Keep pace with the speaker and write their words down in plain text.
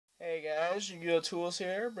Hey guys, Yu-Gi-Oh! Tools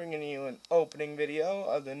here, bringing you an opening video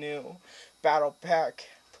of the new Battle Pack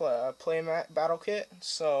playmat battle kit.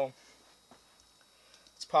 So,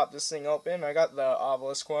 let's pop this thing open. I got the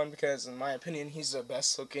Obelisk one because, in my opinion, he's the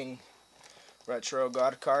best looking retro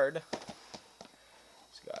god card.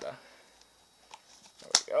 Just gotta,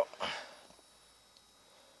 there we go.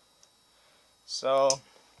 So,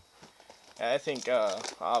 I think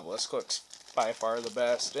Obelisk looks by far the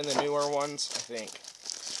best. In the newer ones, I think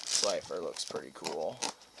Slifer looks pretty cool.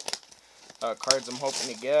 Cards I'm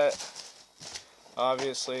hoping to get,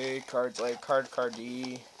 obviously, cards like Card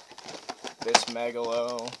D, this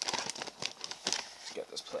Megalo. Let's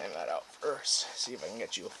get this playmat out first, see if I can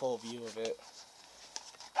get you a full view of it.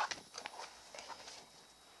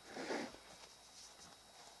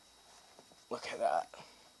 Look at that. I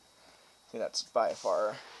think that's by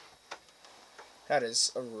far, that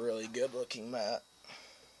is a really good looking mat.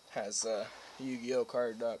 Has the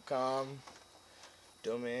YugiOhCard.com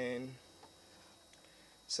domain.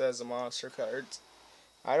 Says the monster cards.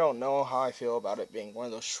 I don't know how I feel about it being one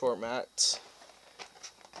of those short mats.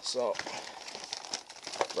 So,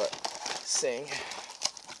 but see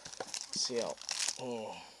how,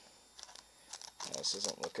 this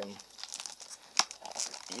isn't looking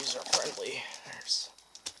user friendly. There's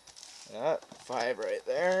that 5 right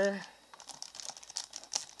there.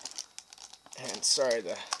 And sorry,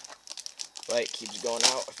 the light keeps going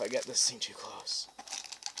out if I get this thing too close.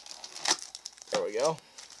 There we go.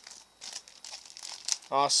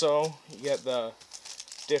 Also, you get the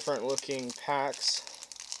different looking packs.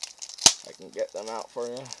 I can get them out for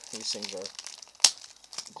you. These things are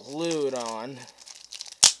glued on.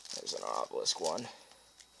 There's an Obelisk one.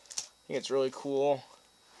 I think it's really cool.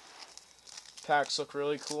 Packs look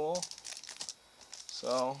really cool.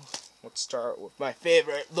 So, let's start with my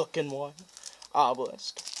favorite looking one,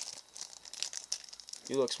 Obelisk.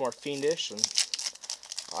 He looks more fiendish, and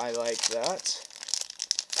I like that.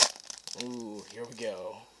 Ooh, here we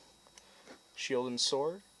go. Shield and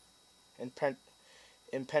Sword,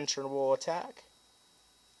 Impenetrable Attack,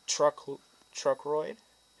 Truckroid,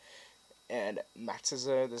 and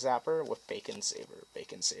Maxiza the Zapper with Bacon Saver.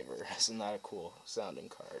 Bacon Saver, isn't that a cool sounding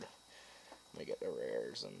card? Let me get the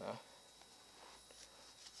rares and the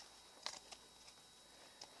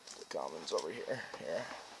commons over here. Here,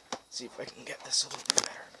 see if I can get this a little bit better.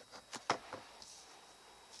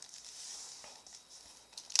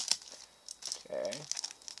 Okay.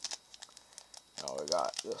 Now we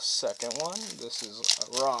got the second one. This is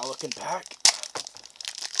a raw looking pack.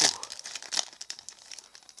 Ooh.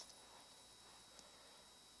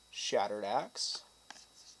 Shattered Axe,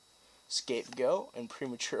 Scapegoat, and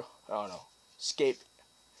Premature. Oh no.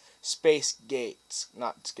 Space Gates,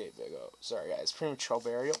 not Scapegoat. Sorry guys. Premature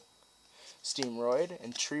Burial, Steamroid,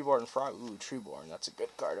 and Treeborn Frog. Ooh, Treeborn. That's a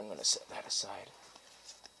good card. I'm gonna set that aside.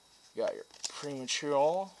 You got your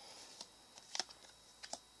Premature.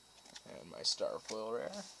 And my Starfoil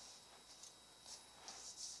rare.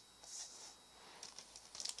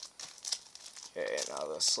 Okay,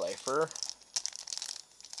 now the Slifer.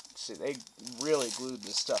 See, they really glued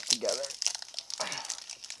this stuff together.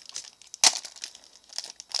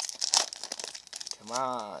 Come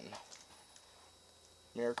on.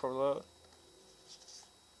 Miracle Load.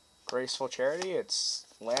 Graceful Charity. It's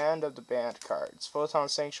Land of the Banned cards. Photon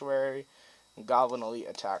Sanctuary and Goblin Elite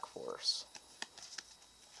Attack Force.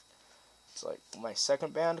 It's like my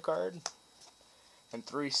second banned card. And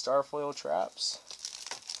 3 Starfoil Traps.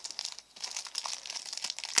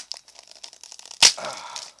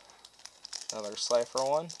 Another Slifer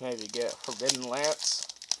one. Maybe get Forbidden Lance.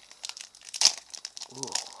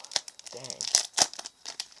 Ooh, dang.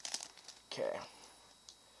 Okay.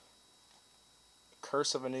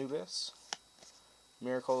 Curse of Anubis,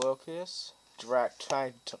 Miracle Locus, Direct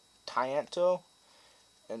Tianto,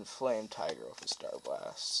 and Flame Tiger with a Star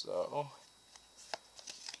Blast. So,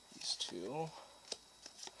 these two.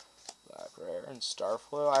 Black Rare and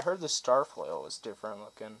Starfoil. I heard the Starfoil was different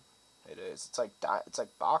looking. It is. It's like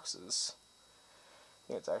boxes. I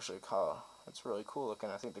think it's actually called. It's really cool looking.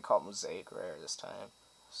 I think they call it Mosaic Rare this time.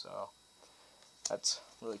 So that's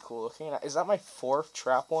really cool looking. Is that my 4th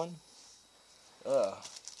trap one? Ugh.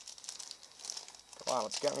 Come on,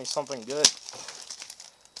 let's get me something good.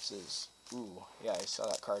 This is. Ooh, yeah, I saw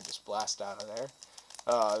that card just blast out of there.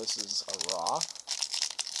 This is a raw.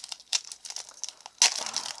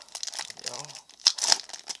 There we go.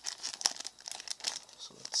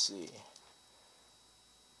 So let's see.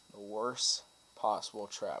 The worst possible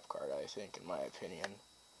trap card, I think, in my opinion.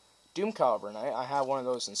 Doom Caliber Knight. I have one of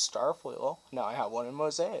those in Starfoil. Now I have one in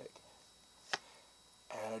Mosaic.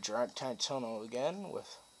 And a Direct Titano again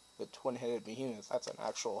with the twin-headed behemoth. That's an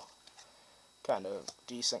actual Kind of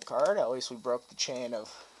decent card. At least we broke the chain of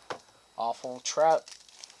awful trap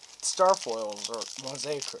starfoils, or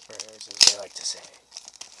mosaic rares, as they like to say.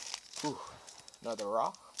 Whew. Another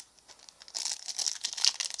rock.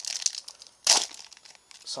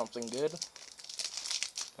 Something good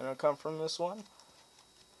gonna come from this one.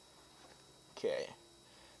 Okay.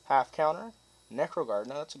 Half counter. Necrogard.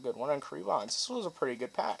 Now that's a good one. And Krevons. This was a pretty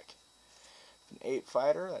good pack. An 8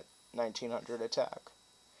 fighter at 1900 attack.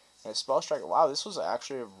 And a Spell Striker. Wow, this was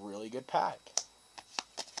actually a really good pack.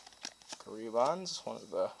 Krevons, one of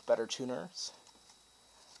the better tuners.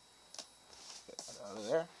 Get that out of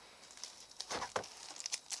there.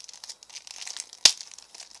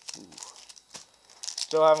 Ooh.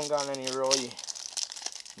 Still haven't gotten any really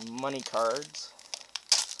money cards.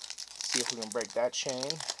 See if we can break that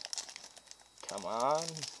chain. Come on.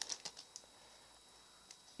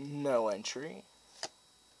 No entry.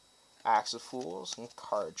 Axe of Fools and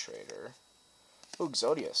Card Trader. Ooh,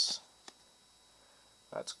 Exodius.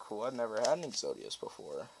 That's cool. I've never had an Exodius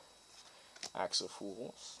before. Axe of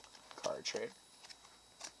Fools. Card Trader.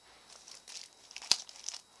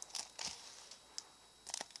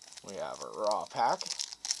 We have a raw pack.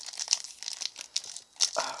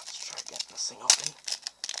 Let's try getting this thing open.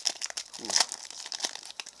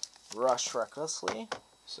 Ooh. Rush Recklessly.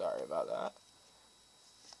 Sorry about that.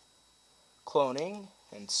 Cloning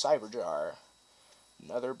and Cyberjar.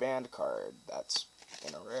 Another band card. That's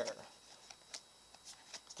in a rare.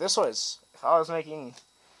 If I was making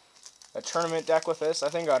a tournament deck with this, I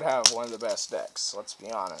think I'd have one of the best decks. Let's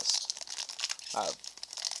be honest. I have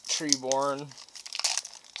Treeborn,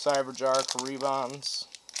 Cyberjar, Krevons.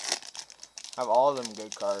 I have all of them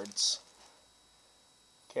good cards.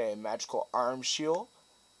 Okay, Magical Arm Shield.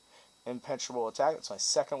 Impenetrable Attack. That's my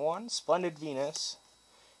second one. Splendid Venus.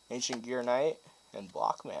 Ancient Gear Knight. And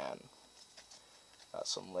Blockman. Got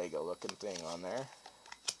some Lego looking thing on there.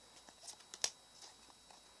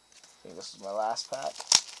 I think this is my last pack.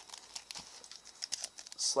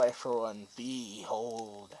 Slifer 1.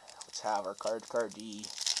 Behold. Let's have our card D.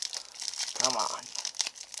 Come on.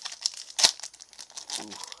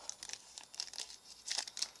 Ooh.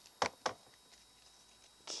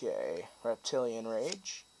 Okay. Reptilian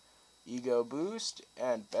Rage. Ego Boost.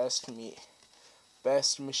 And Beast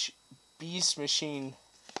Machine.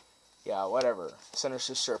 Yeah, whatever.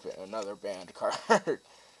 Sinister Serpent. Another band card.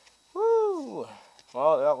 Woo!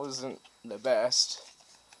 Well, that wasn't the best.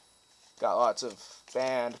 Got lots of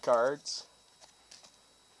band cards.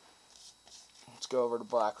 Let's go over to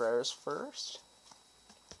Black Rares first.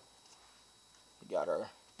 We got our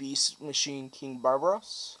Beast Machine King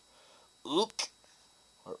Barbaros. Ook.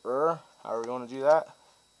 Or however you want to do that.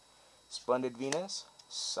 Splendid Venus.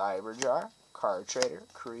 Cyberjar. Card Trader.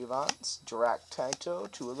 Krevons. Dractanto.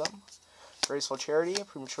 2 of them. Graceful Charity.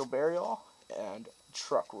 Premature Burial. And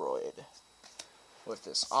Truckroid. With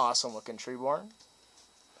this awesome looking Treeborn.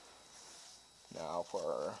 Now for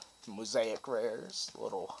our mosaic rares,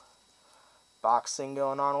 little box thing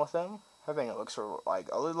going on with them. I think it looks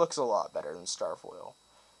a lot better than Starfoil.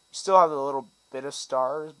 You still have a little bit of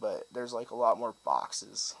stars, but there's like a lot more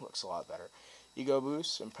boxes. Looks a lot better. Ego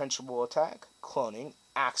Boost, Impenetrable Attack, Cloning,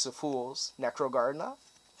 Axe of Fools, Necrogardna,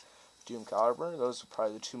 Doom Caliber. Those are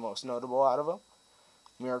probably the 2 most notable out of them.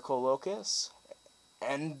 Miracle Locus,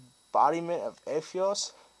 Embodiment of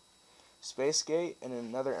Ephios, Space Gate, and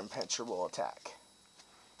another Impenetrable Attack.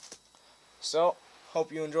 So,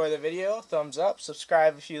 hope you enjoy the video. Thumbs up,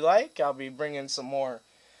 subscribe if you like. I'll be bringing some more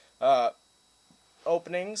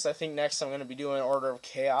openings. I think next I'm going to be doing Order of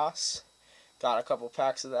Chaos. Got a couple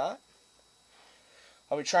packs of that.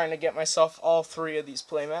 I'll be trying to get myself all 3 of these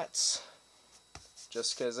playmats,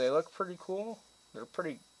 just because they look pretty cool. They're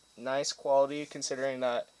pretty nice quality considering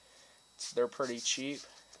that they're pretty cheap,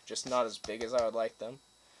 just not as big as I would like them.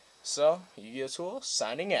 So, Yu-Gi-Oh! Tool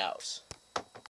signing out.